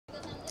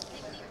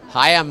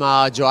Hi, I'm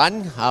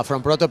Joan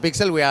from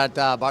ProtoPixel. We are at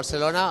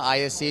Barcelona,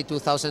 ISE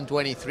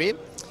 2023.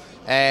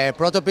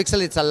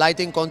 ProtoPixel, it's a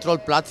lighting control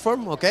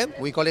platform, okay?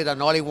 We call it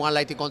an all-in-one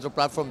lighting control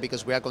platform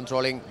because we are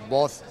controlling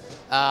both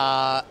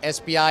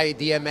SPI,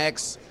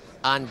 DMX,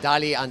 and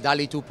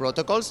DALI 2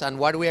 protocols. And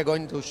what we are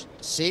going to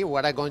see,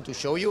 what I'm going to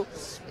show you,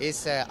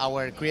 is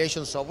our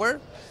creation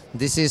software.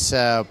 This is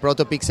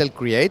ProtoPixel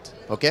Create,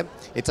 okay?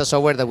 It's a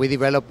software that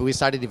we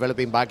started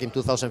developing back in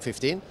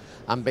 2015.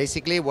 And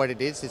basically what it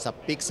is, it's a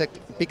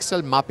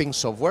pixel mapping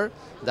software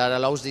that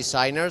allows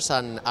designers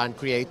and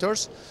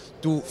creators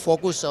to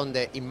focus on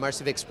the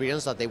immersive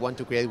experience that they want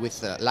to create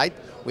with light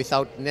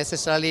without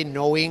necessarily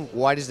knowing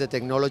what is the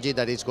technology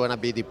that is going to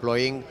be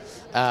deploying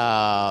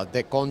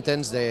the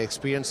contents, the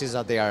experiences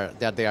that they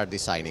are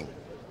designing.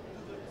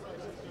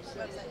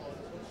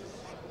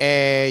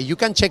 You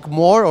can check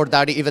more or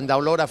even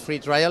download a free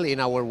trial in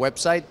our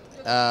website,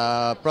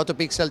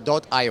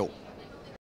 protopixel.io.